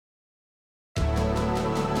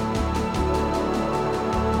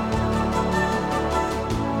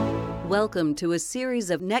Welcome to a series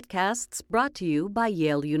of netcasts brought to you by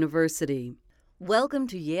Yale University. Welcome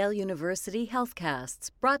to Yale University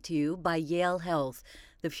Healthcasts, brought to you by Yale Health.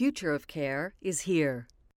 The future of care is here.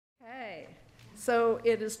 Okay, so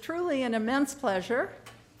it is truly an immense pleasure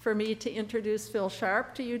for me to introduce Phil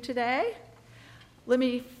Sharp to you today. Let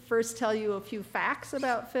me first tell you a few facts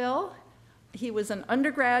about Phil. He was an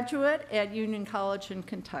undergraduate at Union College in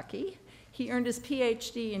Kentucky. He earned his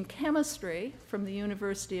PhD in chemistry from the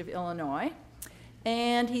University of Illinois,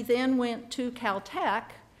 and he then went to Caltech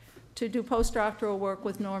to do postdoctoral work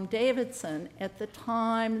with Norm Davidson at the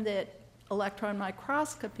time that electron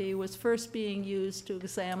microscopy was first being used to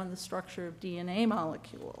examine the structure of DNA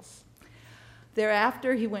molecules.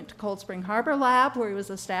 Thereafter, he went to Cold Spring Harbor Lab, where he was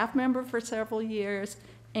a staff member for several years,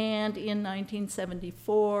 and in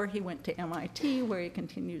 1974, he went to MIT, where he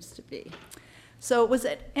continues to be. So it was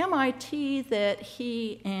at MIT that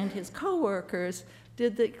he and his coworkers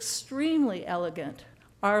did the extremely elegant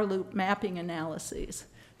R-loop mapping analyses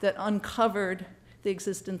that uncovered the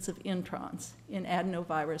existence of introns in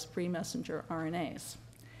adenovirus pre-messenger RNAs.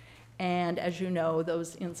 And as you know,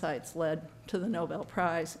 those insights led to the Nobel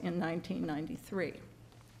Prize in 1993.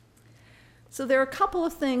 So there are a couple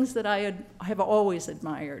of things that I have always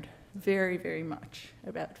admired very, very much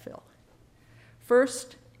about Phil.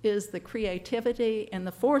 First is the creativity and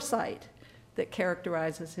the foresight that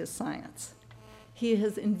characterizes his science. He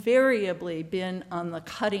has invariably been on the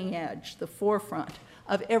cutting edge, the forefront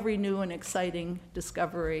of every new and exciting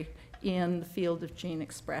discovery in the field of gene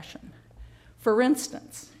expression. For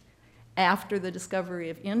instance, after the discovery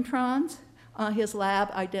of introns, his lab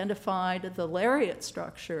identified the lariat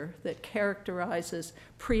structure that characterizes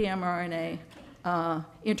pre-mRNA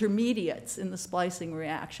intermediates in the splicing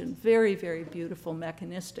reaction. Very, very beautiful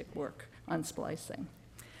mechanistic work on splicing.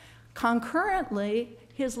 Concurrently,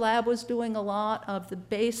 his lab was doing a lot of the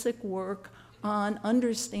basic work on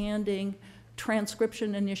understanding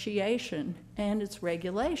transcription initiation and its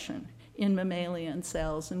regulation in mammalian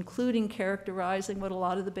cells, including characterizing what a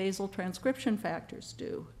lot of the basal transcription factors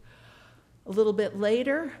do. A little bit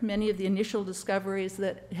later, many of the initial discoveries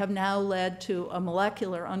that have now led to a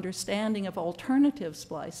molecular understanding of alternative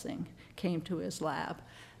splicing came to his lab.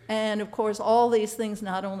 And of course, all these things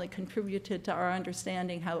not only contributed to our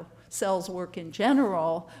understanding how cells work in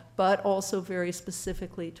general, but also very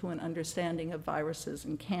specifically to an understanding of viruses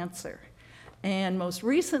and cancer. And most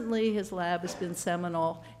recently, his lab has been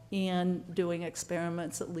seminal in doing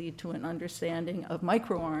experiments that lead to an understanding of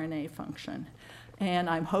microRNA function. And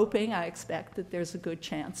I expect that there's a good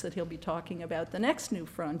chance that he'll be talking about the next new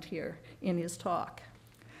frontier in his talk.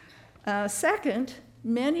 Second,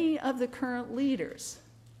 many of the current leaders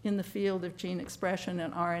in the field of gene expression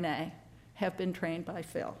and RNA have been trained by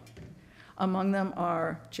Phil. Among them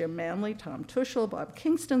are Jim Manley, Tom Tuschl, Bob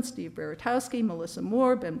Kingston, Steve Beretowski, Melissa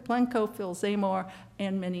Moore, Ben Plenko, Phil Zamore,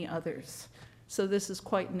 and many others. So this is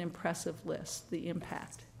quite an impressive list. The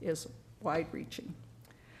impact is wide-reaching.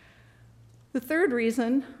 The third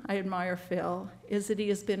reason I admire Phil is that he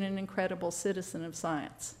has been an incredible citizen of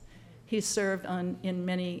science. He's served in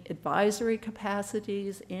many advisory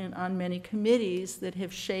capacities and on many committees that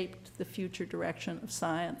have shaped the future direction of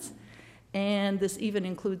science. And this even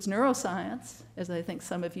includes neuroscience, as I think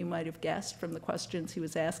some of you might have guessed from the questions he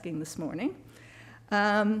was asking this morning.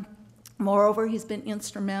 Moreover, he's been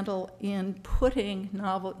instrumental in putting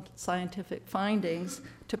novel scientific findings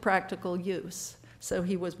to practical use. So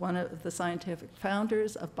he was one of the scientific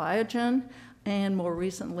founders of Biogen and more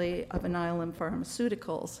recently of Alnylam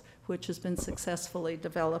Pharmaceuticals, which has been successfully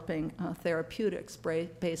developing therapeutics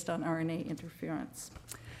based on RNA interference.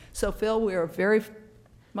 So Phil, we are very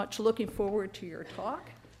much looking forward to your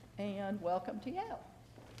talk, and welcome to Yale.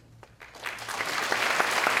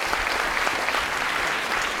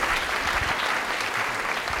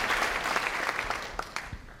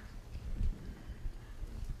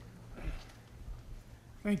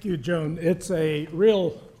 Thank you, Joan. It's a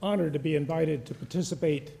real honor to be invited to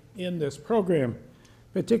participate in this program,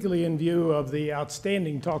 particularly in view of the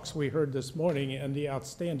outstanding talks we heard this morning and the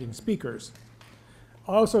outstanding speakers.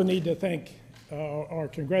 I also need to thank or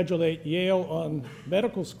congratulate Yale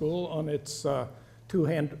Medical School on its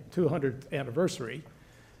 200th anniversary.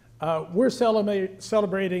 We're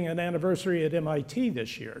celebrating an anniversary at MIT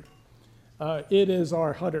this year. It is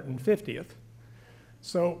our 150th.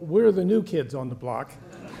 So we're the new kids on the block.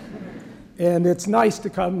 And it's nice to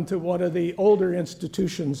come to one of the older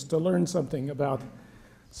institutions to learn something about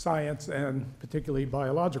science and particularly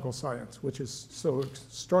biological science, which is so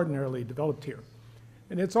extraordinarily developed here.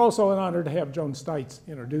 And it's also an honor to have Joan Stites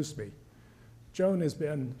introduce me. Joan has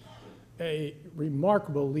been a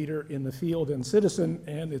remarkable leader in the field and citizen,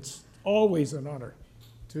 and it's always an honor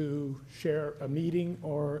to share a meeting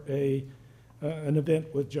or an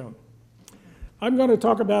event with Joan. I'm going to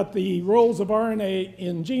talk about the roles of RNA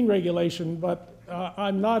in gene regulation, but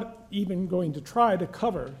I'm not even going to try to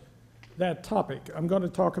cover that topic. I'm going to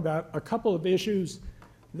talk about a couple of issues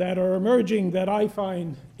that are emerging that I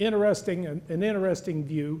find interesting, an interesting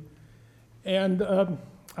view. And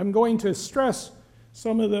I'm going to stress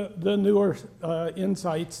some of the newer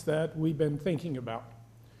insights that we've been thinking about.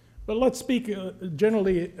 But let's speak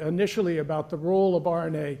initially about the role of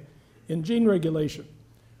RNA in gene regulation.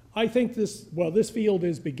 I think this field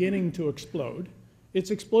is beginning to explode.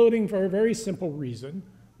 It's exploding for a very simple reason.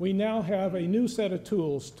 We now have a new set of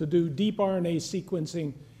tools to do deep RNA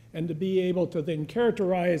sequencing and to be able to then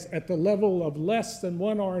characterize at the level of less than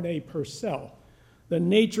 1 RNA per cell the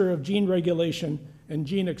nature of gene regulation and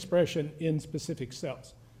gene expression in specific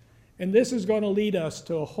cells. And this is going to lead us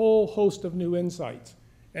to a whole host of new insights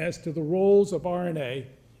as to the roles of RNA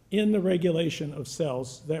in the regulation of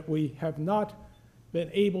cells that we have not been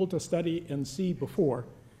able to study and see before.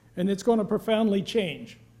 And it's going to profoundly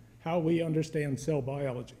change how we understand cell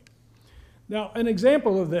biology. Now, an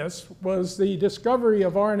example of this was the discovery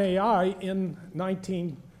of RNAi in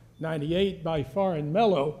 1998 by Farr and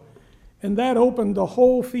Mello, and that opened the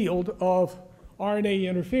whole field of RNA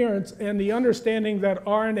interference and the understanding that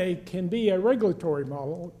RNA can be a regulatory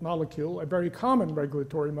molecule, a very common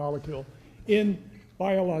regulatory molecule in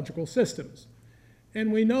biological systems.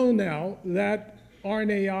 And we know now that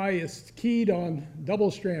RNAi is keyed on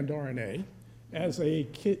double-strand RNA as a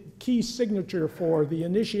key signature for the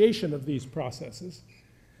initiation of these processes,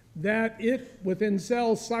 that it, within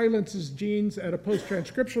cells, silences genes at a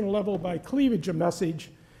post-transcriptional level by cleavage of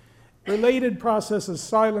message. Related processes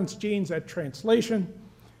silence genes at translation,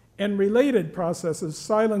 and related processes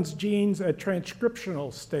silence genes at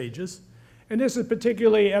transcriptional stages. And this is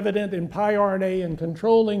particularly evident in piRNA and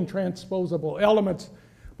controlling transposable elements,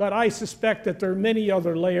 but I suspect that there are many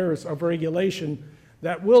other layers of regulation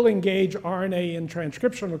that will engage RNA in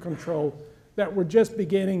transcriptional control that we're just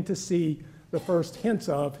beginning to see the first hints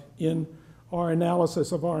of in our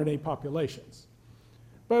analysis of RNA populations.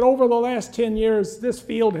 But over the last 10 years, this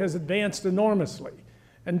field has advanced enormously.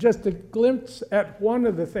 And just a glimpse at one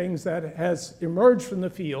of the things that has emerged from the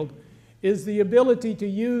field is the ability to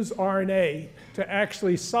use RNA to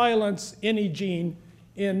actually silence any gene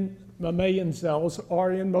in mammalian cells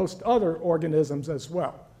or in most other organisms as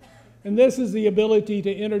well. And this is the ability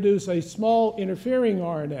to introduce a small interfering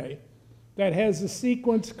RNA that has a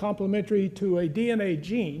sequence complementary to a DNA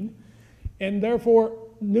gene and therefore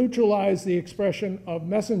neutralize the expression of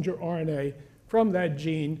messenger RNA from that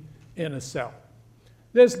gene in a cell.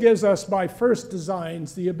 This gives us, by first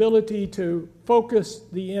designs, the ability to focus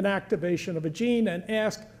the inactivation of a gene and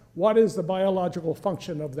ask, what is the biological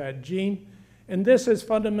function of that gene? And this has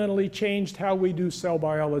fundamentally changed how we do cell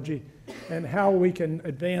biology and how we can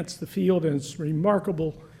advance the field, and it's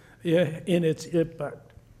remarkable in its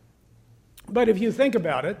impact. But if you think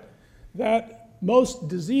about it, that most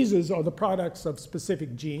diseases are the products of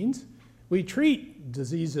specific genes. We treat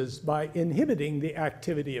diseases by inhibiting the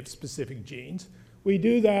activity of specific genes. We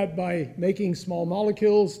do that by making small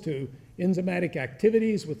molecules to enzymatic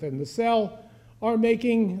activities within the cell, or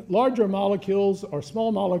making larger molecules or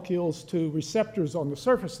small molecules to receptors on the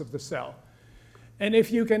surface of the cell. And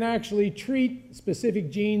if you can actually treat specific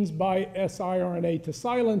genes by siRNA to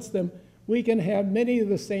silence them, we can have many of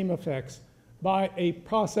the same effects by a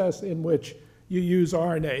process in which you use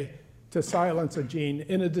RNA to silence a gene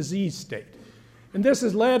in a disease state. And this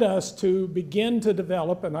has led us to begin to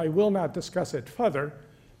develop, and I will not discuss it further,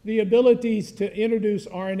 the abilities to introduce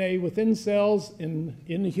RNA within cells in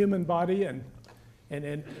the human body and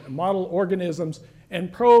in model organisms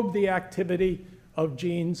and probe the activity of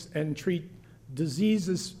genes and treat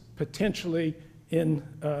diseases potentially in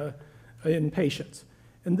patients.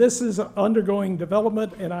 And this is undergoing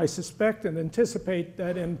development, and I suspect and anticipate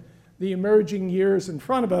that in the emerging years in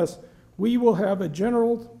front of us, we will have a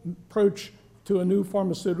general approach to a new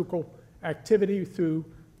pharmaceutical activity through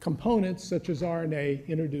components such as RNA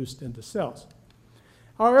introduced into cells.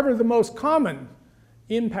 However, the most common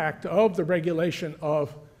impact of the regulation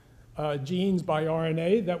of genes by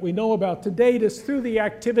RNA that we know about to date is through the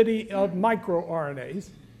activity of microRNAs.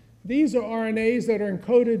 These are RNAs that are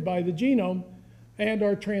encoded by the genome and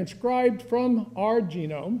are transcribed from our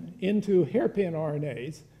genome into hairpin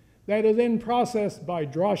RNAs that are then processed by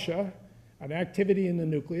DRASA, an activity in the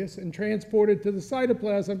nucleus, and transported to the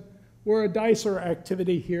cytoplasm, where a dicer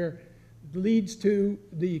activity here leads to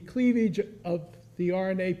the cleavage of the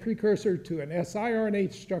RNA precursor to an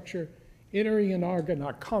siRNA structure entering an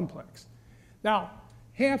organoid complex. Now,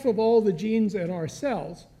 half of all the genes in our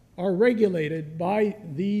cells are regulated by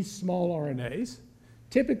these small RNAs,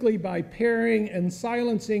 typically by pairing and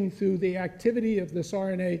silencing through the activity of this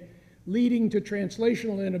RNA, leading to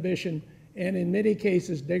translational inhibition and, in many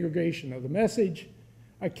cases, degradation of the message.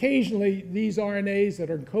 Occasionally, these RNAs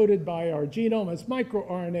that are encoded by our genome as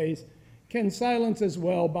microRNAs can silence as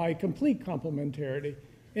well by complete complementarity,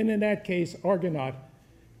 and in that case, Argonaute,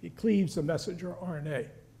 it cleaves the messenger RNA.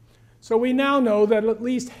 So we now know that at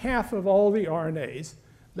least half of all the RNAs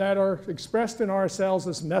that are expressed in our cells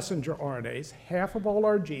as messenger RNAs, half of all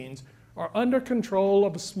our genes, are under control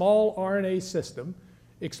of a small RNA system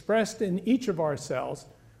expressed in each of our cells,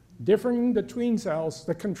 differing between cells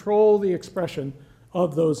that control the expression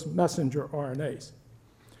of those messenger RNAs.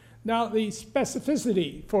 Now, the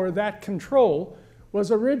specificity for that control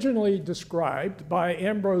was originally described by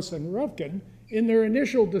Ambrose and Ruvkin in their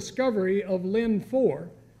initial discovery of Lin4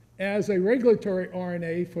 as a regulatory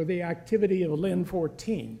RNA for the activity of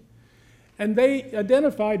Lin14. And they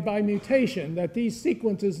identified by mutation that these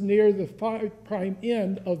sequences near the 5'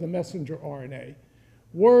 end of the messenger RNA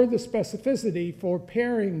were the specificity for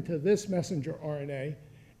pairing to this messenger RNA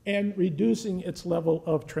and reducing its level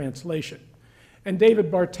of translation. And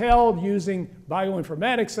David Bartel, using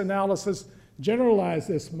bioinformatics analysis, generalized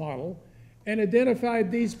this model and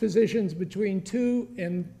identified these positions between 2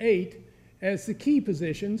 and 8 as the key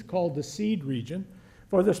positions, called the seed region,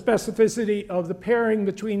 for the specificity of the pairing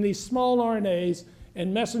between these small RNAs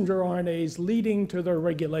and messenger RNAs leading to their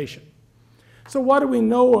regulation. So what do we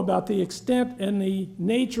know about the extent and the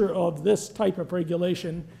nature of this type of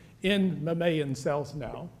regulation in mammalian cells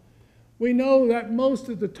now? We know that most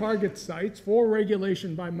of the target sites for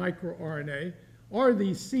regulation by microRNA are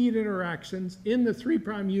these seed interactions in the 3'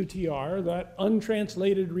 UTR, that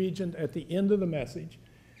untranslated region at the end of the message.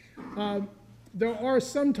 There are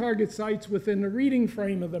some target sites within the reading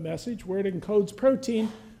frame of the message where it encodes protein,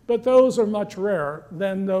 but those are much rarer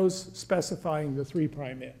than those specifying the 3'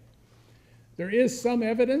 end. There is some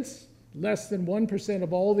evidence, less than 1%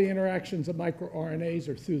 of all the interactions of microRNAs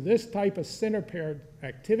are through this type of center-paired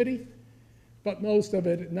activity, but most of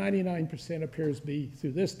it, 99%, appears to be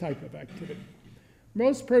through this type of activity.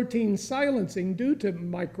 Most protein silencing due to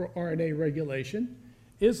microRNA regulation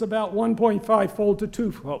is about 1.5-fold to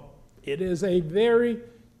 2-fold. It is a very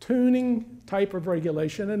tuning type of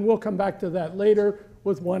regulation, and we'll come back to that later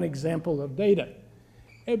with one example of data.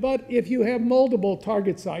 But if you have multiple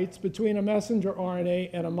target sites between a messenger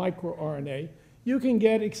RNA and a microRNA, you can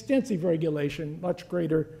get extensive regulation, much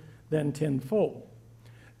greater than 10-fold.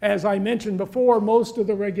 As I mentioned before, most of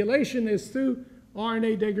the regulation is through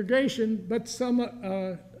RNA degradation, but some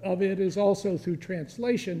of it is also through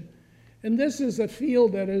translation. And this is a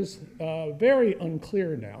field that is very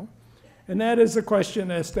unclear now. And that is the question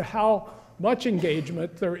as to how much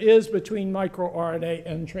engagement there is between microRNA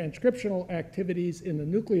and transcriptional activities in the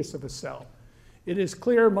nucleus of a cell. It is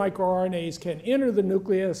clear microRNAs can enter the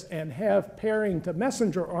nucleus and have pairing to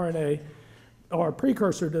messenger RNA or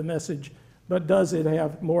precursor to message, but does it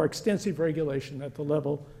have more extensive regulation at the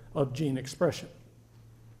level of gene expression?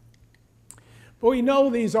 But we know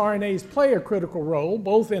these RNAs play a critical role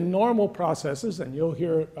both in normal processes, and you'll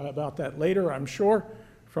hear about that later, I'm sure,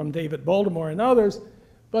 from David Baltimore and others,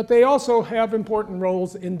 but they also have important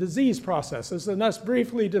roles in disease processes, and let's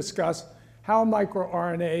briefly discuss how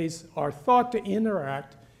microRNAs are thought to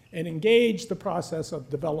interact and engage the process of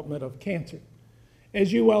development of cancer.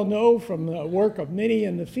 As you well know from the work of many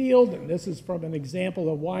in the field, and this is from an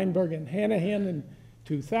example of Weinberg and Hanahan in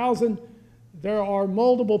 2000, there are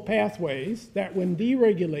multiple pathways that, when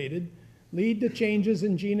deregulated, lead to changes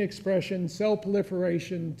in gene expression, cell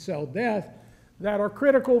proliferation, cell death, that are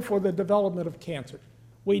critical for the development of cancer.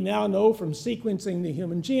 We now know from sequencing the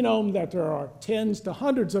human genome that there are tens to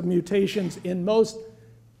hundreds of mutations in most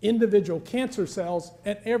individual cancer cells,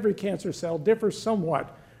 and every cancer cell differs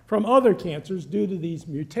somewhat from other cancers due to these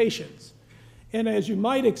mutations. And as you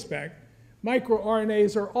might expect,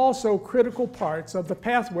 microRNAs are also critical parts of the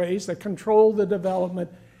pathways that control the development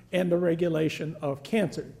and the regulation of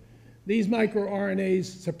cancer. These microRNAs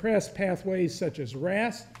suppress pathways such as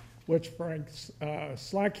RAS, which Frank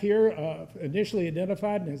Slack here initially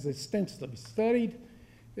identified and has extensively studied,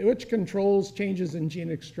 which controls changes in gene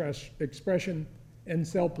expression and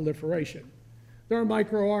cell proliferation. There are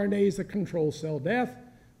microRNAs that control cell death,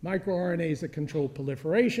 microRNAs that control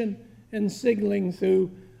proliferation, and signaling through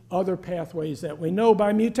other pathways that we know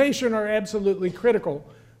by mutation are absolutely critical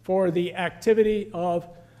for the activity of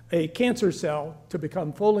a cancer cell to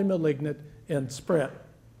become fully malignant and spread.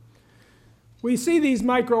 We see these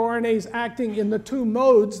microRNAs acting in the two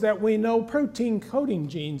modes that we know protein coding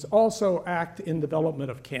genes also act in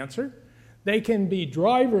development of cancer. They can be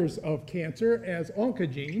drivers of cancer as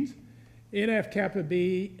oncogenes. NF-kappa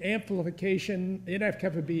B amplification,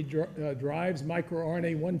 NF-kappa B drives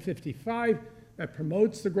microRNA 155 that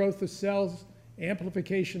promotes the growth of cells.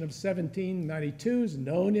 Amplification of 1792 is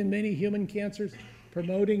known in many human cancers,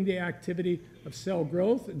 promoting the activity of cell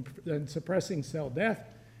growth and suppressing cell death.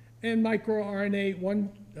 And microRNA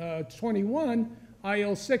 121,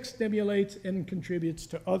 IL-6, stimulates and contributes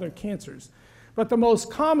to other cancers. But the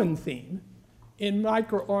most common theme in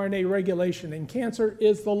microRNA regulation in cancer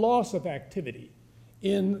is the loss of activity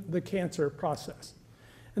in the cancer process.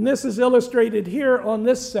 And this is illustrated here on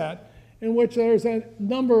this set, in which there's a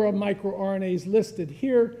number of microRNAs listed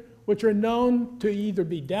here, which are known to either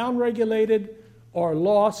be downregulated or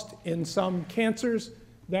lost in some cancers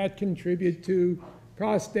that contribute to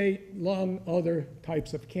prostate, lung, other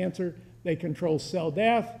types of cancer. They control cell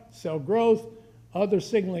death, cell growth, other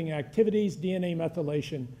signaling activities, DNA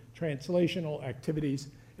methylation, translational activities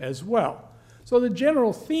as well. So the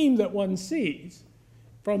general theme that one sees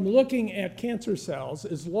from looking at cancer cells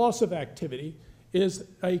is loss of activity is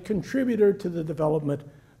a contributor to the development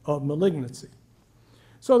of malignancy.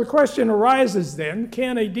 So the question arises then,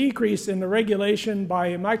 can a decrease in the regulation by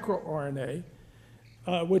a microRNA,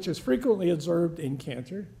 which is frequently observed in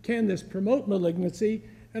cancer, can this promote malignancy?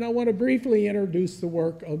 And I want to briefly introduce the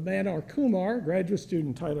work of Manar Kumar, graduate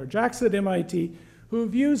student Tyler Jackson at MIT, who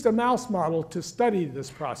have used a mouse model to study this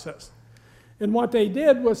process. And what they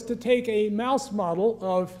did was to take a mouse model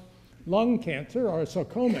of lung cancer, or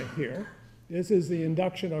sarcoma here. This is the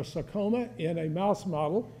induction of sarcoma in a mouse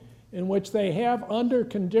model in which they have under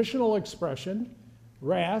conditional expression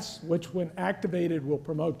RAS, which when activated will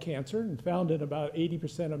promote cancer and found in about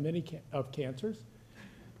 80% of many cancers.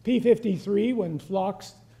 P53, when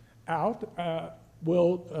floxed out,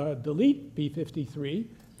 will delete P53.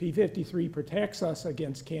 P53 protects us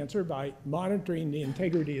against cancer by monitoring the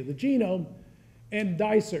integrity of the genome. And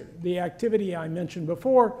dicer, the activity I mentioned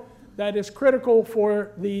before, that is critical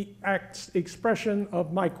for the expression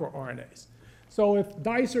of microRNAs. So if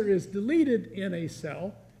dicer is deleted in a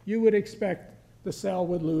cell, you would expect the cell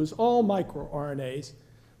would lose all microRNAs,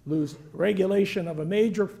 lose regulation of a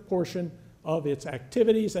major portion of its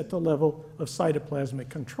activities at the level of cytoplasmic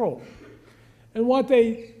control. And what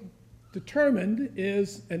they determined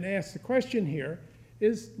is, and asked the question here,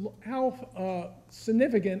 is how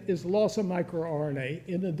significant is loss of microRNA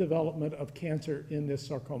in the development of cancer in this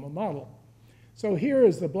sarcoma model? So here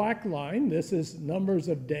is the black line. This is numbers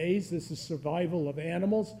of days. This is survival of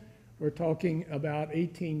animals. We're talking about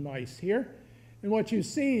 18 mice here. And what you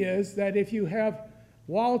see is that if you have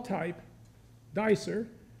wild-type dicer,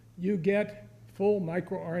 you get full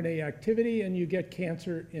microRNA activity, and you get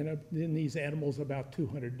cancer in these animals about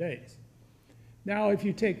 200 days. Now, if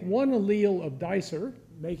you take one allele of dicer,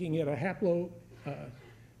 making it a haplo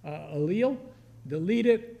allele, delete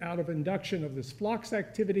it out of induction of this flox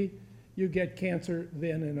activity, you get cancer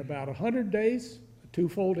then in about 100 days, a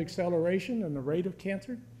twofold acceleration in the rate of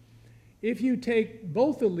cancer. If you take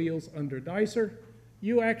both alleles under dicer,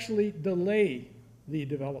 you actually delay the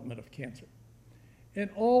development of cancer. And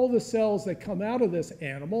all the cells that come out of this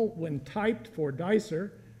animal, when typed for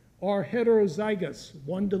dicer, are heterozygous,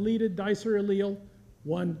 one deleted dicer allele,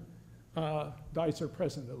 one dicer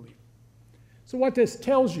present allele. So what this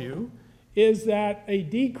tells you is that a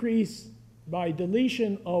decrease by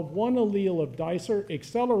deletion of one allele of dicer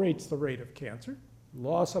accelerates the rate of cancer,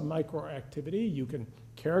 loss of microactivity. You can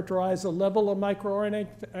characterize the level of microRNA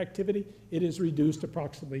activity. It is reduced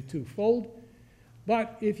approximately twofold.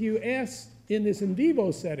 But if you ask in this in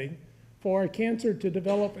vivo setting for a cancer to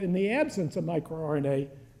develop in the absence of microRNA,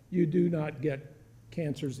 you do not get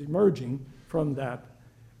cancers emerging from that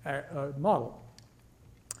model.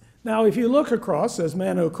 Now, if you look across, as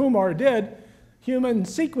Manu Kumar did, human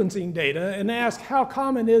sequencing data and ask how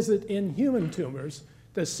common is it in human tumors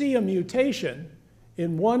to see a mutation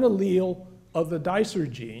in one allele of the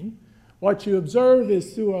dicer gene, what you observe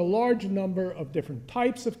is through a large number of different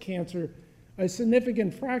types of cancer, a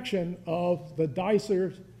significant fraction of the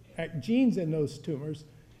dicer genes in those tumors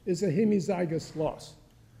is a homozygous loss.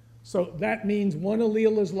 So that means one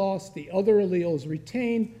allele is lost, the other allele is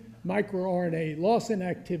retained. MicroRNA loss in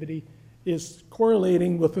activity is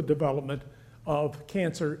correlating with the development of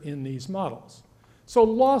cancer in these models. So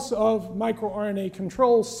loss of microRNA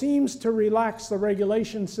control seems to relax the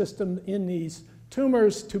regulation system in these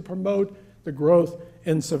tumors to promote the growth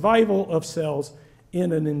and survival of cells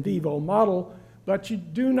in an in vivo model, but you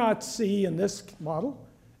do not see in this model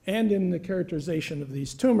and in the characterization of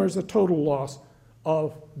these tumors, a total loss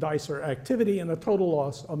of dicer activity and a total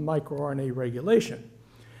loss of microRNA regulation.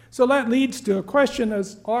 So that leads to a question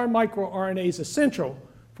as, are microRNAs essential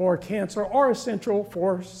for cancer or essential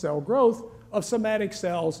for cell growth of somatic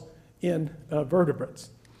cells in vertebrates?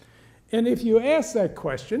 And if you ask that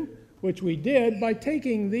question, which we did by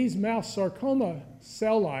taking these mouse sarcoma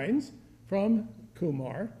cell lines from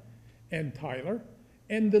Kumar and Tyler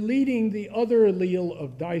and deleting the other allele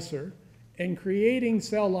of dicer and creating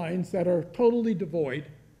cell lines that are totally devoid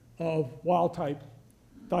of wild-type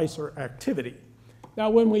dicer activity. Now,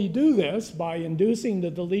 when we do this by inducing the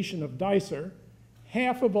deletion of dicer,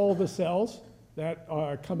 half of all the cells that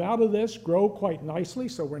come out of this grow quite nicely,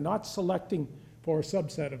 so we're not selecting for a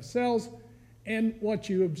subset of cells. And what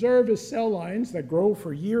you observe is cell lines that grow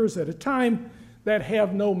for years at a time that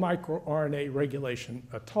have no microRNA regulation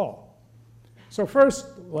at all. So first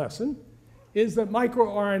lesson is that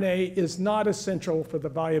microRNA is not essential for the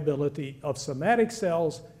viability of somatic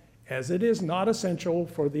cells, as it is not essential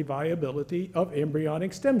for the viability of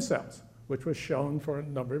embryonic stem cells, which was shown for a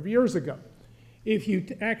number of years ago. If you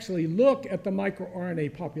actually look at the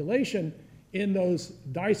microRNA population in those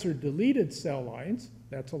dicer-deleted cell lines,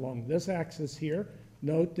 that's along this axis here.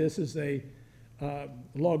 Note this is a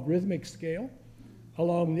logarithmic scale.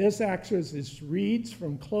 Along this axis is reads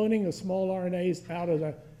from cloning of small RNAs out of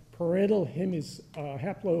the parental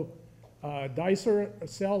haplodicer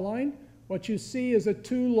cell line. What you see is a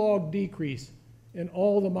 2-log decrease in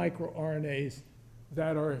all the microRNAs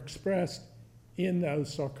that are expressed in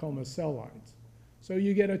those sarcoma cell lines. So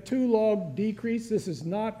you get a 2-log decrease. This is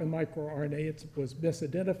not a microRNA. It was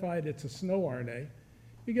misidentified. It's a snow RNA.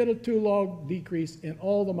 You get a 2-log decrease in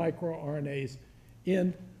all the microRNAs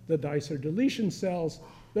in the dicer deletion cells,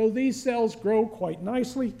 though these cells grow quite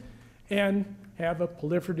nicely and have a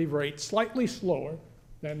proliferative rate slightly slower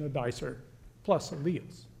than the dicer plus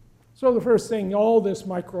alleles. So the first thing, all this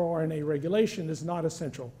microRNA regulation is not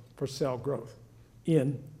essential for cell growth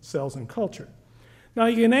in cells in culture. Now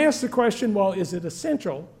you can ask the question, well, is it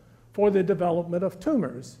essential for the development of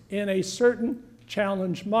tumors in a certain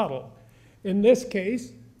challenge model? In this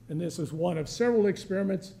case, and this is one of several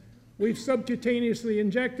experiments, we've subcutaneously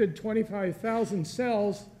injected 25,000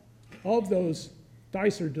 cells of those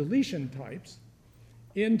dicer deletion types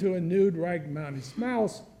into a nude rhabdomyosis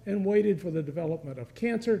mouse and waited for the development of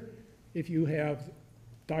cancer. If you have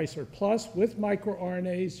dicer plus with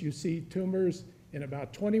microRNAs, you see tumors in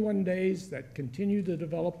about 21 days that continue to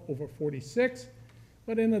develop over 46.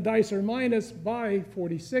 But in the dicer minus, by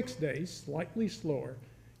 46 days, slightly slower,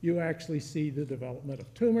 you actually see the development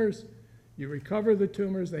of tumors. You recover the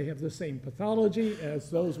tumors. They have the same pathology as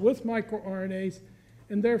those with microRNAs.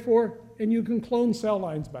 And therefore, and you can clone cell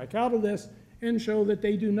lines back out of this and show that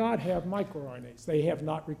they do not have microRNAs. They have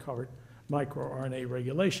not recovered microRNA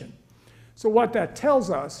regulation. So what that tells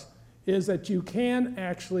us is that you can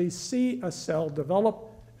actually see a cell develop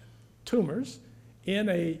tumors in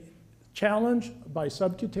a challenge by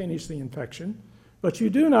subcutaneously infection, but you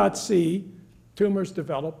do not see tumors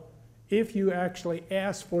develop if you actually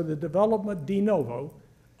ask for the development de novo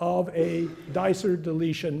of a dicer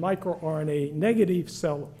deletion microRNA negative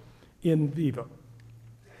cell in vivo.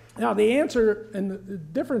 Now the answer and the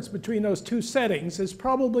difference between those two settings is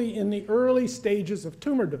probably in the early stages of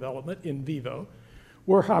tumor development in vivo,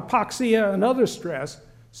 where hypoxia and other stress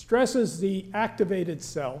stresses the activated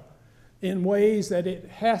cell in ways that it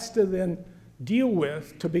has to then deal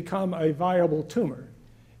with to become a viable tumor.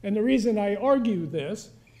 And the reason I argue this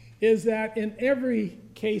is that in every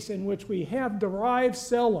case in which we have derived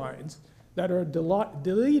cell lines that are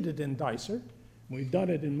deleted in dicer, we've done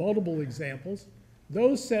it in multiple examples,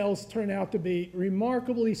 those cells turn out to be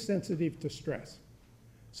remarkably sensitive to stress.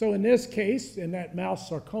 So in this case, in that mouse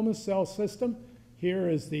sarcoma cell system, here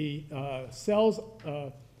is the cells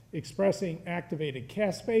expressing activated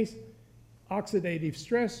caspase. Oxidative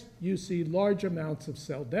stress, you see large amounts of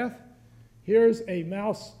cell death. Here's a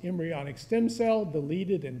mouse embryonic stem cell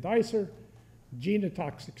deleted in dicer.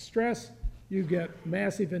 Genotoxic stress, you get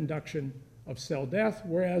massive induction of cell death,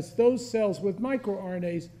 whereas those cells with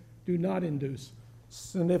microRNAs do not induce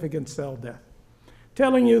significant cell death.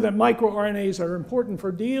 Telling you that microRNAs are important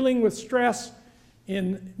for dealing with stress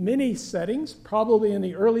in many settings, probably in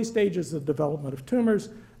the early stages of development of tumors,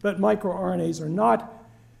 but microRNAs are not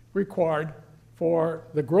required for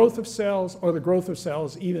the growth of cells or the growth of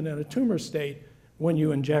cells even in a tumor state when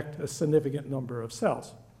you inject a significant number of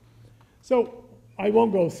cells. So I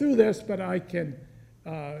won't go through this, but I can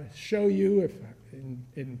show you if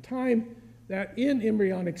in time that in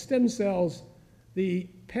embryonic stem cells, the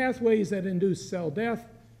pathways that induce cell death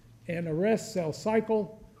and arrest cell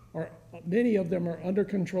cycle Many of them are under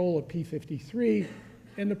control of p53,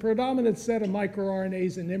 and the predominant set of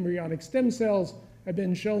microRNAs in embryonic stem cells have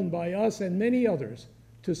been shown by us and many others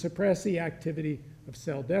to suppress the activity of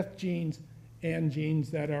cell death genes and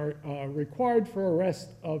genes that are required for arrest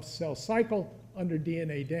of cell cycle under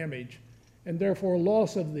DNA damage. And therefore,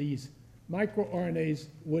 loss of these microRNAs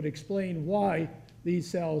would explain why these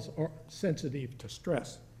cells are sensitive to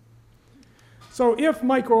stress. So if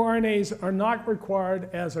microRNAs are not required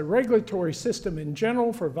as a regulatory system in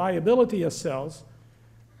general for viability of cells,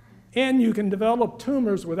 and you can develop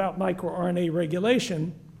tumors without microRNA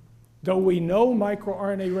regulation, though we know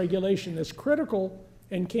microRNA regulation is critical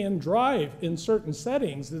and can drive in certain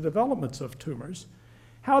settings the developments of tumors,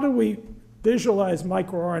 how do we visualize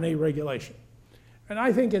microRNA regulation? And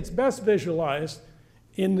I think it's best visualized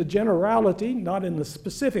in the generality, not in the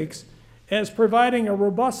specifics, as providing a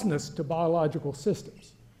robustness to biological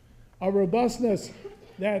systems. A robustness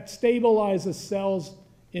that stabilizes cells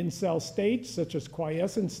in cell states, such as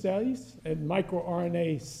quiescent states, and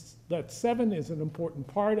microRNA that 7 is an important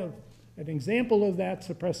part of an example of that,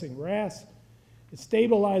 suppressing RAS. It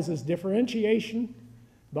stabilizes differentiation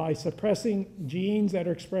by suppressing genes that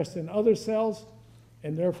are expressed in other cells,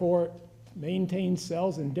 and therefore maintains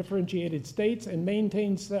cells in differentiated states and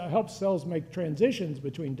helps cells make transitions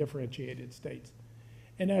between differentiated states.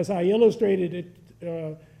 And as I illustrated,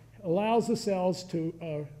 it allows the cells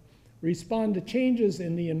to respond to changes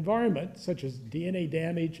in the environment, such as DNA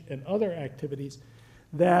damage and other activities,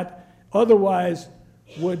 that otherwise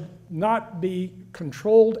would not be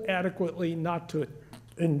controlled adequately not to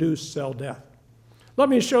induce cell death. Let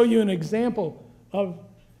me show you an example of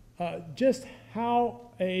just how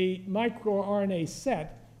a microRNA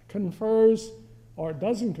set confers or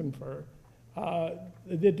doesn't confer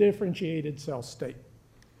the differentiated cell state.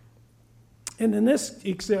 And in this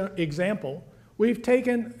example, we've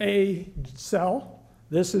taken a cell.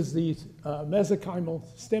 This is the mesenchymal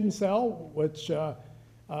stem cell, which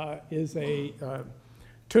is a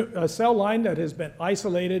cell line that has been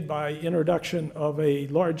isolated by introduction of a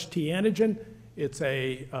large T antigen. It's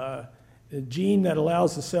a gene that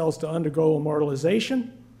allows the cells to undergo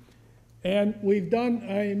immortalization. And we've done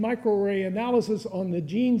a microarray analysis on the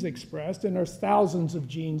genes expressed, and there's thousands of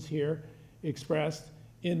genes here expressed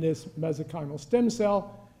in this mesenchymal stem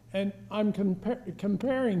cell. And I'm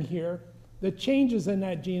comparing here the changes in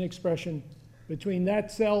that gene expression between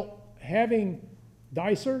that cell having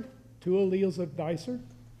dicer, 2 alleles of dicer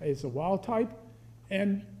as a wild type,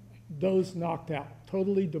 and those knocked out,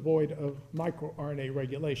 totally devoid of microRNA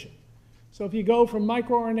regulation. So if you go from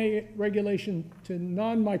microRNA regulation to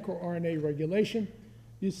non-microRNA regulation,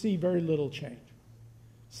 you see very little change.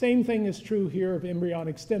 Same thing is true here of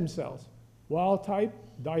embryonic stem cells. Wild type,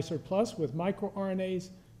 dicer plus with microRNAs,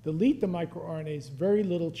 delete the microRNAs, very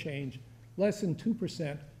little change, less than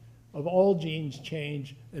 2% of all genes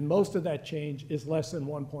change, and most of that change is less than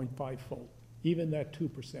 1.5-fold, even that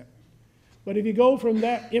 2%. But if you go from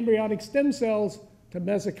that embryonic stem cells to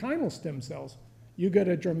mesenchymal stem cells, you get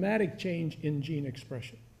a dramatic change in gene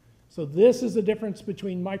expression. So this is the difference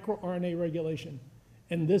between microRNA regulation,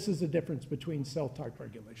 and this is the difference between cell type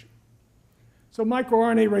regulation. So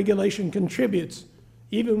microRNA regulation contributes,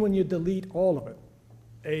 even when you delete all of it,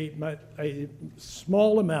 a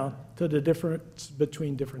small amount to the difference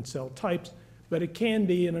between different cell types, but it can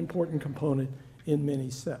be an important component in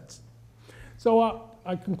many sets. So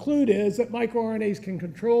I conclude is that microRNAs can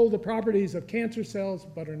control the properties of cancer cells,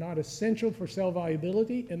 but are not essential for cell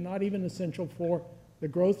viability and not even essential for the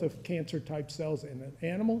growth of cancer-type cells in an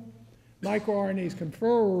animal. MicroRNAs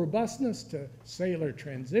confer a robustness to cellular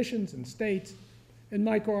transitions and states, and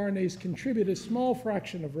microRNAs contribute a small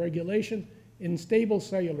fraction of regulation in stable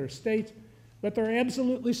cellular states, but they're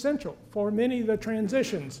absolutely central for many of the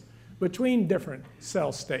transitions between different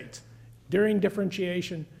cell states during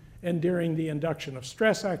differentiation and during the induction of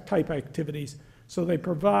stress type activities. So they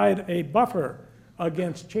provide a buffer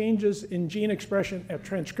against changes in gene expression at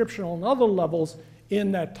transcriptional and other levels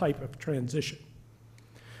in that type of transition.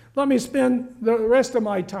 Let me spend the rest of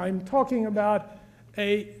my time talking about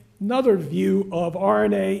another view of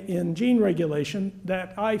RNA in gene regulation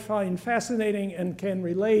that I find fascinating and can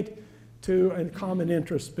relate to a common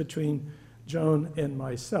interest between Joan and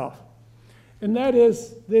myself. And that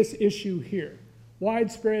is this issue here,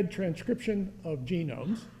 widespread transcription of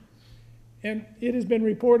genomes. And it has been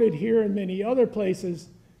reported here and many other places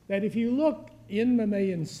that if you look in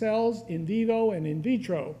mammalian cells, in vivo and in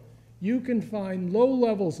vitro, you can find low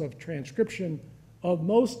levels of transcription of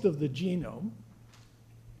most of the genome,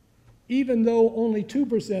 even though only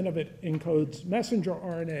 2% of it encodes messenger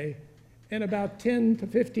RNA and about 10 to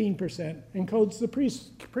 15% encodes the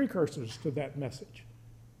precursors to that message.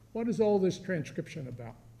 What is all this transcription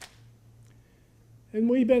about? And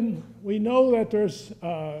we know that there's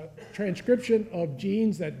transcription of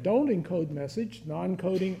genes that don't encode message,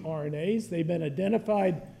 non-coding RNAs. They've been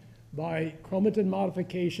identified by chromatin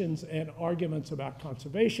modifications and arguments about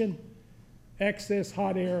conservation. Excess,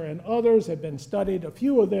 hot air, and others have been studied, a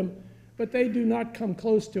few of them, but they do not come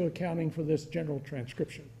close to accounting for this general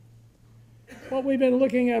transcription. What we've been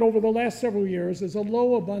looking at over the last several years is a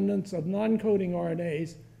low abundance of non-coding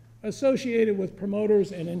RNAs associated with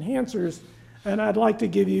promoters and enhancers, and I'd like to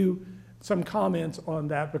give you some comments on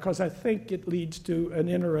that because I think it leads to an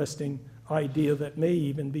interesting idea that may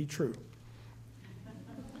even be true.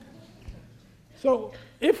 So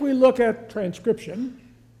if we look at transcription,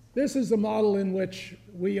 this is a model in which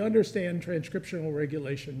we understand transcriptional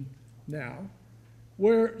regulation now,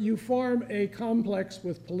 where you form a complex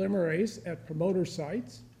with polymerase at promoter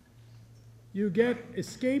sites. You get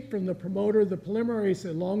escape from the promoter. The polymerase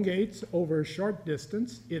elongates over a short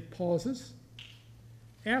distance. It pauses.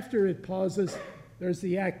 After it pauses, there's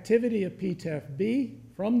the activity of PTEF-B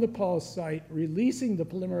from the pause site, releasing the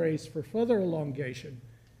polymerase for further elongation,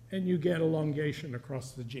 and you get elongation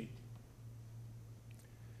across the gene.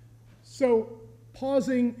 So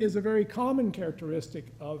pausing is a very common characteristic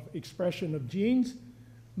of expression of genes.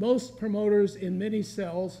 Most promoters in many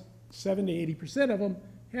cells, 70 to 80% of them,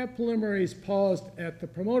 have polymerase paused at the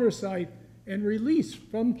promoter site, and release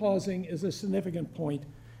from pausing is a significant point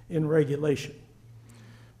in regulation.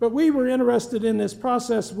 But we were interested in this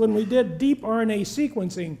process when we did deep RNA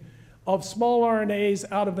sequencing of small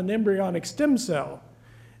RNAs out of an embryonic stem cell.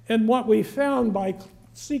 And what we found by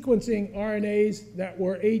sequencing RNAs that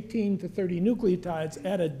were 18 to 30 nucleotides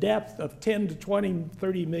at a depth of 10 to 20,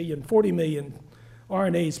 30 million, 40 million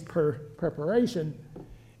RNAs per preparation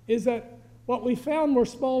is that what we found were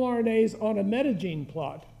small RNAs on a metagene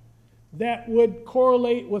plot that would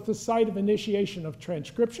correlate with the site of initiation of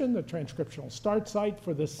transcription, the transcriptional start site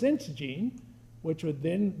for the sense gene, which would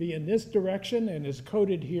then be in this direction and is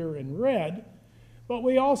coded here in red. But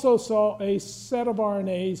we also saw a set of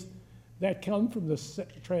RNAs that come from the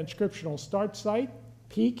transcriptional start site,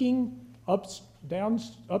 peaking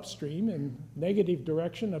upstream in negative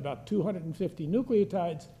direction, about 250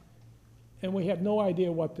 nucleotides, and we had no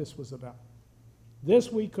idea what this was about.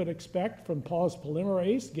 This we could expect from paused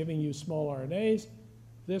polymerase, giving you small RNAs.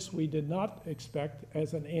 This we did not expect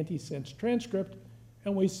as an antisense transcript,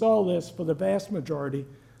 and we saw this for the vast majority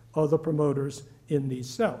of the promoters in these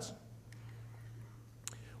cells.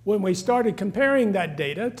 When we started comparing that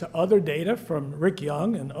data to other data from Rick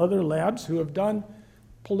Young and other labs who have done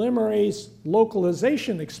polymerase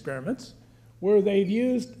localization experiments, where they've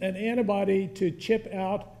used an antibody to chip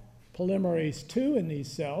out polymerase II in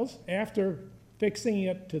these cells after fixing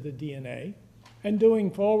it to the DNA and doing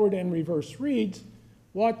forward and reverse reads,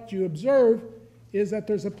 what you observe is that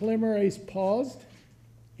there's a polymerase paused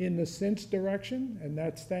in the sense direction, and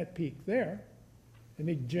that's that peak there, and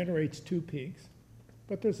it generates two peaks.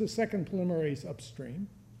 But there's a second polymerase upstream.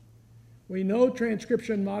 We know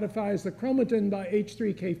transcription modifies the chromatin by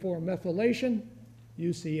H3K4 methylation.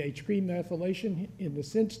 You see H3 methylation in the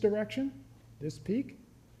sense direction, this peak,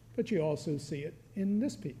 but you also see it in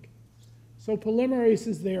this peak. So polymerase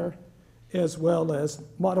is there as well as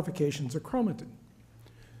modifications of chromatin.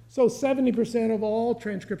 So 70% of all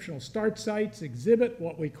transcriptional start sites exhibit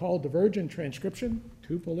what we call divergent transcription,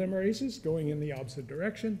 two polymerases going in the opposite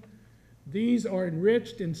direction. These are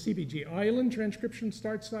enriched in CpG island transcription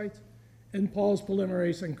start sites, and Paul's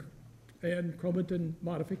polymerase and chromatin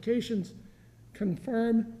modifications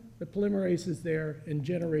confirm the polymerase is there in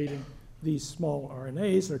generating these small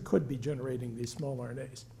RNAs, or could be generating these small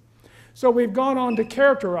RNAs. So we've gone on to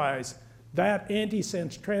characterize that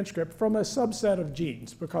antisense transcript from a subset of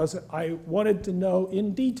genes because I wanted to know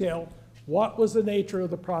in detail what was the nature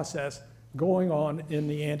of the process going on in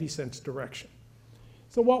the antisense direction.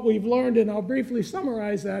 So what we've learned, and I'll briefly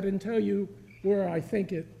summarize that and tell you where I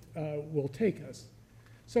think it will take us.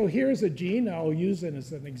 So here's a gene. I'll use it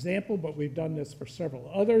as an example, but we've done this for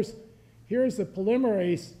several others. Here's the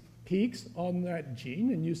polymerase peaks on that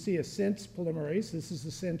gene, and you see a sense polymerase. This is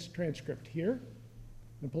the sense transcript here.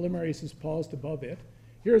 The polymerase is paused above it.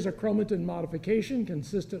 Here's a chromatin modification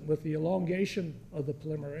consistent with the elongation of the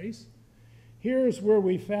polymerase. Here's where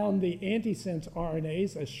we found the antisense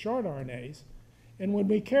RNAs as short RNAs. And when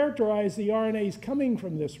we characterize the RNAs coming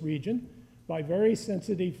from this region by very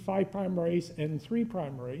sensitive 5' and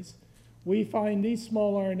 3' we find these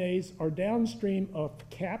small RNAs are downstream of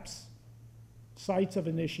CAPS, sites of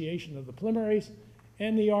initiation of the polymerase,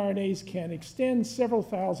 and the RNAs can extend several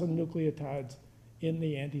thousand nucleotides in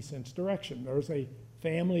the antisense direction. There's a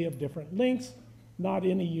family of different lengths, not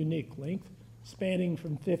any unique length, spanning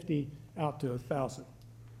from 50 out to 1,000.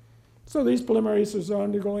 So these polymerases are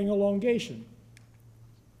undergoing elongation.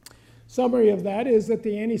 Summary of that is that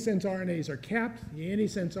the antisense RNAs are capped. The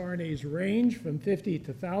antisense RNAs range from 50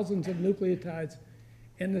 to thousands of nucleotides,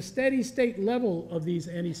 and the steady state level of these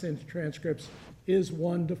antisense transcripts is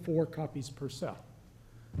 1 to 4 copies per cell.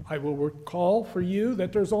 I will recall for you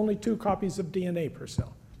that there's only 2 copies of DNA per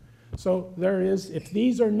cell. So there is, if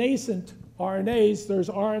these are nascent RNAs, there's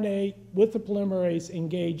RNA with the polymerase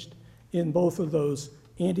engaged in both of those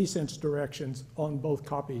antisense directions on both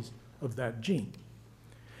copies of that gene.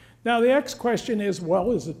 Now the next question is,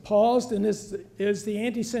 well, is it paused, and is the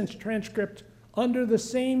antisense transcript under the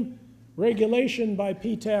same regulation by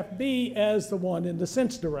PTAF-B as the one in the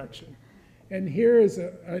sense direction? And here is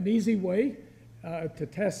an easy way to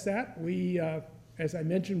test that. We, as I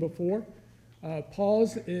mentioned before,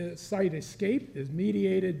 pause site escape is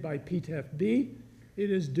mediated by PTAF-B.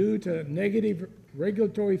 It is due to negative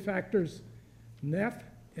regulatory factors NEF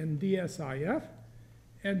and DSIF.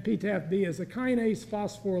 And PTAF-B is a kinase,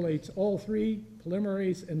 phosphorylates all 3,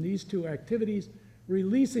 polymerase and these 2 activities,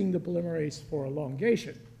 releasing the polymerase for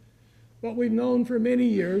elongation. But we've known for many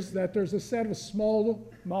years that there's a set of small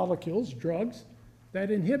molecules, drugs,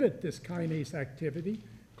 that inhibit this kinase activity,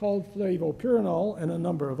 called flavopurinol and a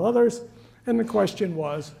number of others. And the question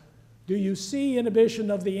was, do you see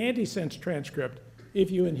inhibition of the antisense transcript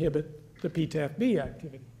if you inhibit the PTAF-B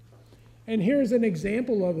activity? And here's an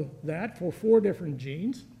example of that for 4 different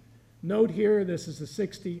genes. Note here, this is a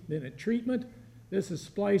 60-minute treatment. This is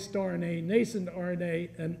spliced RNA, nascent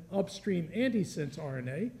RNA, and upstream antisense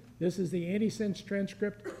RNA. This is the antisense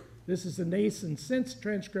transcript. This is the nascent sense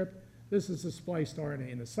transcript. This is the spliced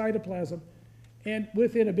RNA in the cytoplasm. And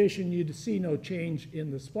with inhibition, you see no change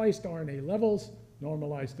in the spliced RNA levels,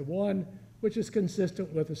 normalized to 1, which is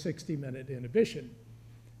consistent with a 60-minute inhibition.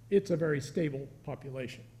 It's a very stable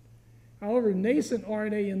population. However, nascent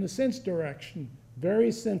RNA in the sense direction,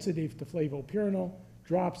 very sensitive to flavopurinol,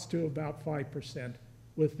 drops to about 5%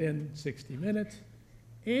 within 60 minutes.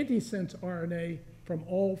 Antisense RNA from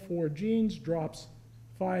all 4 genes drops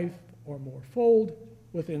 5 or more fold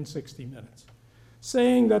within 60 minutes,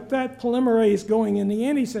 saying that that polymerase going in the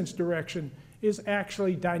antisense direction is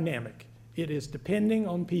actually dynamic. It is depending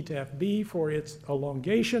on PTAF-B for its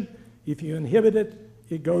elongation. If you inhibit it,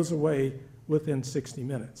 it goes away within 60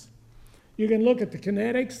 minutes. You can look at the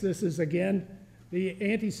kinetics. This is, again, the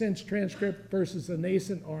antisense transcript versus the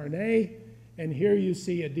nascent RNA. And here you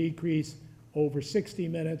see a decrease over 60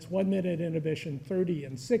 minutes, 1 minute inhibition, 30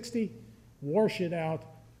 and 60. Wash it out,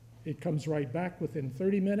 it comes right back within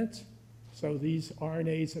 30 minutes. So these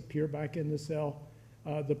RNAs appear back in the cell.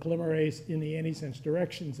 The polymerase in the antisense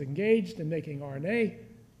direction is engaged in making RNA.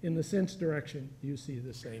 In the sense direction, you see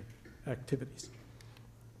the same activities.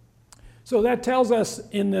 So that tells us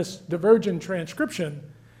in this divergent transcription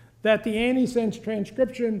that the antisense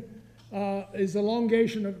transcription is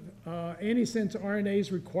elongation of antisense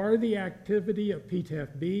RNAs require the activity of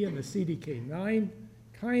PTAF-B and the CDK9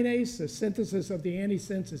 kinase. The synthesis of the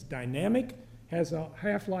antisense is dynamic, has a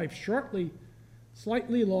half-life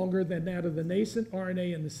slightly longer than that of the nascent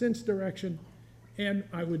RNA in the sense direction. And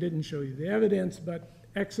I didn't show you the evidence, but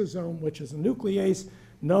exosome, which is a nuclease,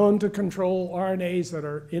 known to control RNAs that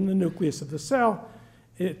are in the nucleus of the cell,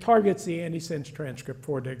 it targets the antisense transcript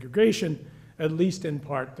for degradation, at least in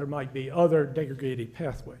part. There might be other degradation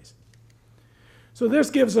pathways. So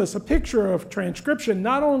this gives us a picture of transcription,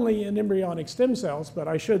 not only in embryonic stem cells, but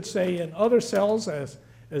I should say in other cells, as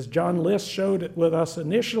John List showed it with us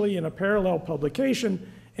initially in a parallel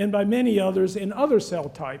publication, and by many others in other cell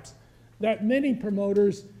types, that many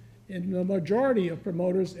promoters, in the majority of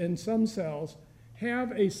promoters in some cells,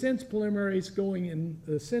 have a sense polymerase going in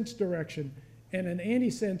the sense direction and an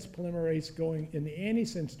antisense polymerase going in the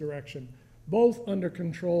antisense direction, both under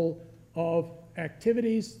control of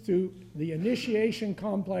activities through the initiation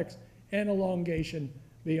complex and elongation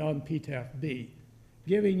beyond PTAF-B,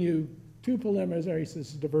 giving you 2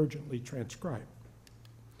 polymerases divergently transcribed.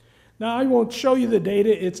 Now, I won't show you the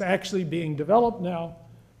data. It's actually being developed now.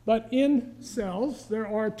 But in cells, there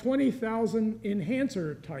are 20,000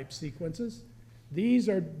 enhancer type sequences. These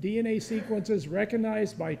are DNA sequences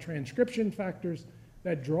recognized by transcription factors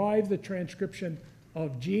that drive the transcription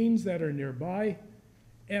of genes that are nearby.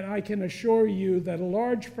 And I can assure you that a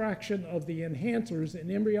large fraction of the enhancers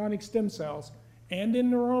in embryonic stem cells and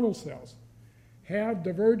in neuronal cells have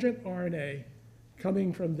divergent RNA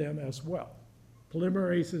coming from them as well.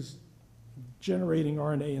 Polymerases generating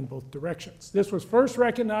RNA in both directions. This was first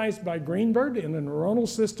recognized by Greenberg in a neuronal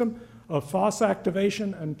system of FOS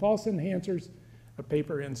activation and FOS enhancers, a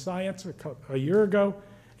paper in Science a year ago.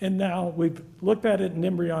 And now we've looked at it in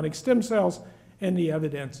embryonic stem cells, and the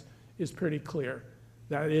evidence is pretty clear.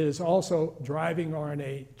 That it is also driving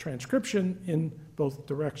RNA transcription in both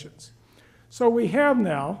directions. So we have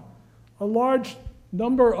now a large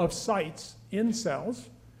number of sites in cells,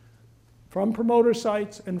 from promoter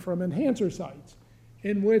sites and from enhancer sites,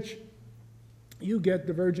 in which you get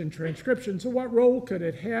divergent transcription. So what role could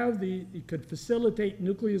it have? It could facilitate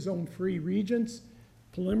nucleosome-free regions.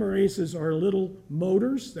 Polymerases are little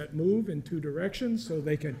motors that move in two directions, so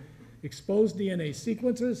they can expose DNA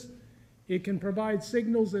sequences. It can provide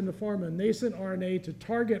signals in the form of nascent RNA to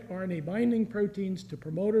target RNA binding proteins to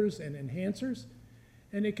promoters and enhancers.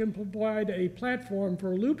 And it can provide a platform for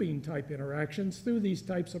looping type interactions through these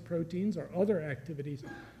types of proteins or other activities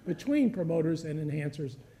between promoters and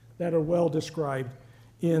enhancers that are well described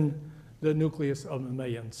in the nucleus of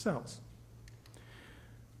mammalian cells.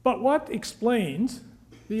 But what explains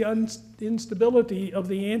the instability of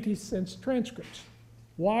the antisense transcripts?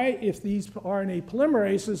 Why, if these RNA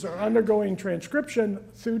polymerases are undergoing transcription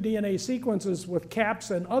through DNA sequences with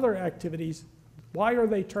caps and other activities, why are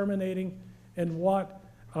they terminating, and what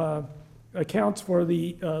accounts for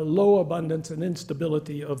the low abundance and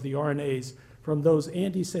instability of the RNAs from those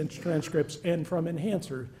antisense transcripts and from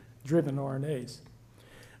enhancer-driven RNAs?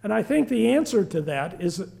 And I think the answer to that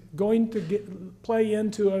is going to play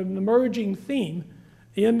into an emerging theme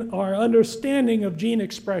in our understanding of gene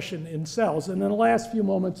expression in cells. And in the last few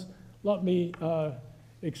moments, let me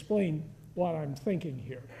explain what I'm thinking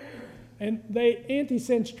here. And the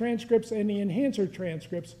antisense transcripts and the enhancer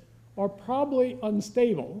transcripts are probably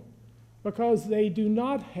unstable because they do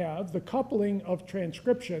not have the coupling of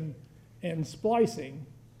transcription and splicing.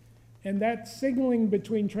 And that signaling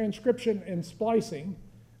between transcription and splicing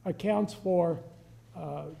accounts for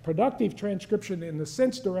productive transcription in the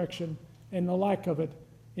sense direction and the lack of it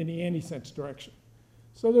in the antisense direction.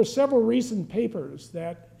 So there's several recent papers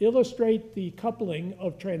that illustrate the coupling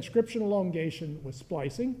of transcription elongation with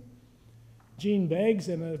splicing. Gene Beggs,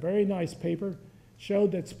 in a very nice paper,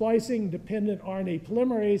 showed that splicing-dependent RNA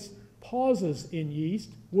polymerase pauses in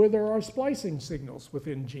yeast where there are splicing signals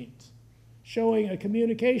within genes, showing a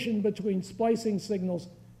communication between splicing signals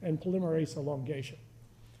and polymerase elongation.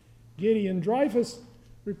 Gideon Dreyfus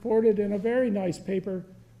reported in a very nice paper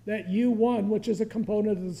that U1, which is a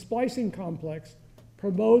component of the splicing complex,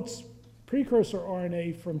 promotes precursor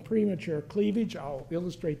RNA from premature cleavage. I'll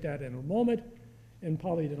illustrate that in a moment, in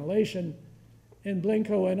polydenylation. And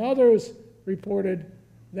Blinko and others reported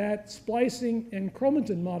that splicing and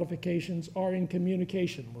chromatin modifications are in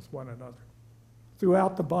communication with one another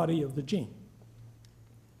throughout the body of the gene.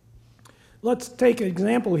 Let's take an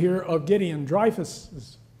example here of Gideon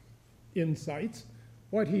Dreyfus's insights.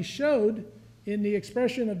 What he showed in the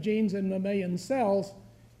expression of genes in mammalian cells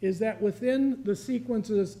is that within the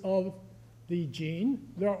sequences of the gene,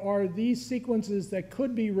 there are these sequences that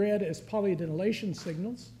could be read as polydenylation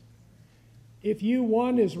signals. If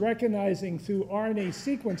U1 is recognizing through RNA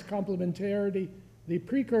sequence complementarity the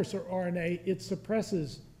precursor RNA, it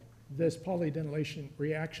suppresses this polydenylation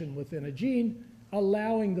reaction within a gene,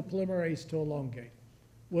 allowing the polymerase to elongate.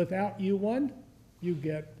 Without U1, you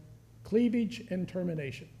get cleavage and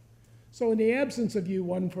termination. So in the absence of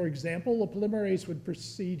U1, for example, the polymerase would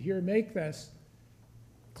proceed here, make this,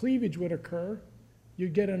 cleavage would occur, you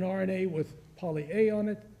get an RNA with poly A on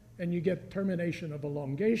it, and you get termination of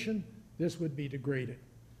elongation. This would be degraded.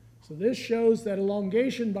 So this shows that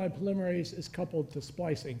elongation by polymerase is coupled to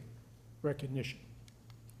splicing recognition.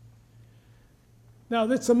 Now,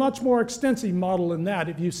 that's a much more extensive model than that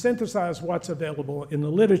if you synthesize what's available in the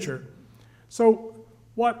literature. So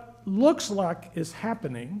what looks like is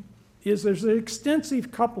happening is there's an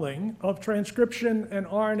extensive coupling of transcription and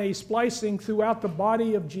RNA splicing throughout the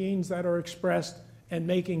body of genes that are expressed and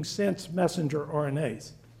making sense messenger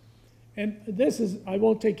RNAs. And this is, I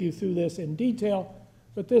won't take you through this in detail,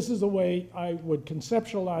 but this is the way I would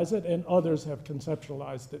conceptualize it, and others have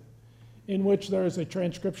conceptualized it, in which there is a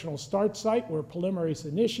transcriptional start site where polymerase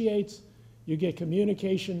initiates. You get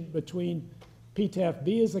communication between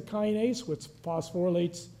PTAF-B as a kinase, which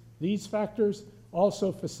phosphorylates these factors,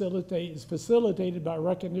 also is facilitated by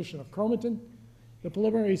recognition of chromatin. The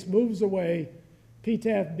polymerase moves away.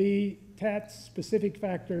 PTAF-B, TAT-specific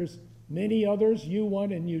factors, many others,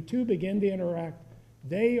 U1 and U2, begin to interact.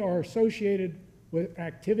 They are associated with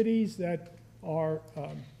activities that are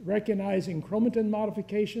recognizing chromatin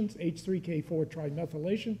modifications. H3K4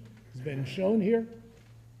 trimethylation has been shown here.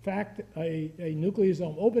 a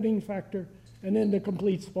nucleosome opening factor, and then the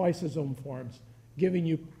complete spliceosome forms, giving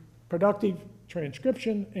you productive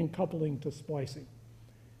transcription and coupling to splicing.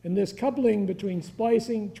 And this coupling between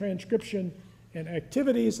splicing, transcription, and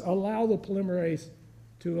activities allow the polymerase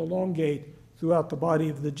to elongate throughout the body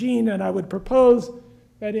of the gene, and I would propose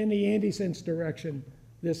that in the antisense direction,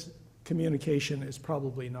 this communication is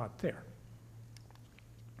probably not there.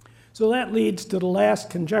 So that leads to the last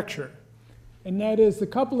conjecture, and that is the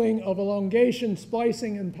coupling of elongation,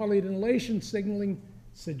 splicing, and polyadenylation signaling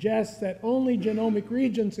suggests that only genomic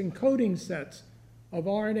regions and coding sets of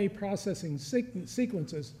RNA processing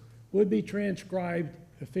sequences would be transcribed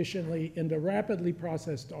efficiently into rapidly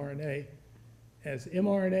processed RNA as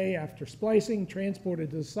mRNA after splicing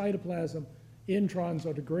transported to the cytoplasm, introns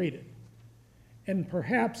are degraded. And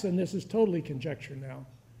perhaps, and this is totally conjecture now,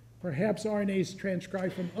 perhaps RNAs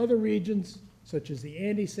transcribed from other regions, such as the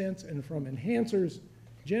antisense and from enhancers,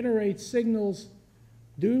 generate signals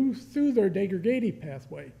through their degradative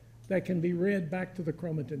pathway that can be read back to the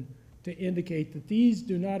chromatin to indicate that these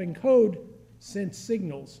do not encode sense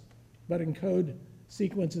signals, but encode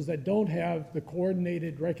sequences that don't have the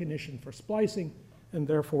coordinated recognition for splicing and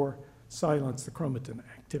therefore silence the chromatin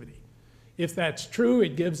activity. If that's true,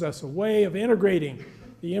 it gives us a way of integrating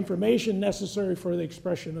the information necessary for the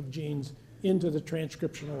expression of genes into the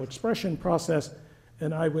transcriptional expression process,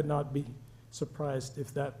 and I would not be surprised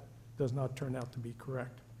if that does not turn out to be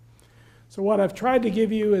correct. So what I've tried to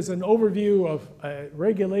give you is an overview of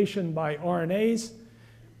regulation by RNAs,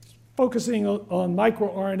 focusing on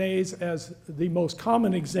microRNAs as the most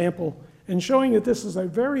common example, and showing that this is a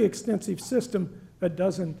very extensive system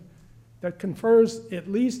that confers, at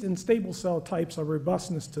least in stable cell types, a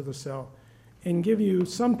robustness to the cell, and give you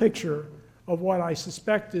some picture of what I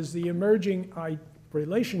suspect is the emerging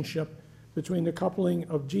relationship between the coupling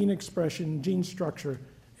of gene expression, gene structure,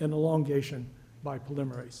 and elongation by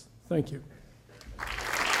polymerase. Thank you.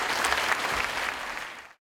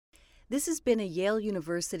 This has been a Yale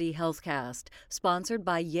University HealthCast, sponsored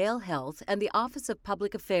by Yale Health and the Office of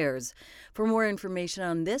Public Affairs. For more information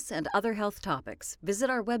on this and other health topics, visit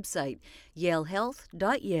our website,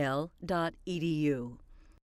 yalehealth.yale.edu.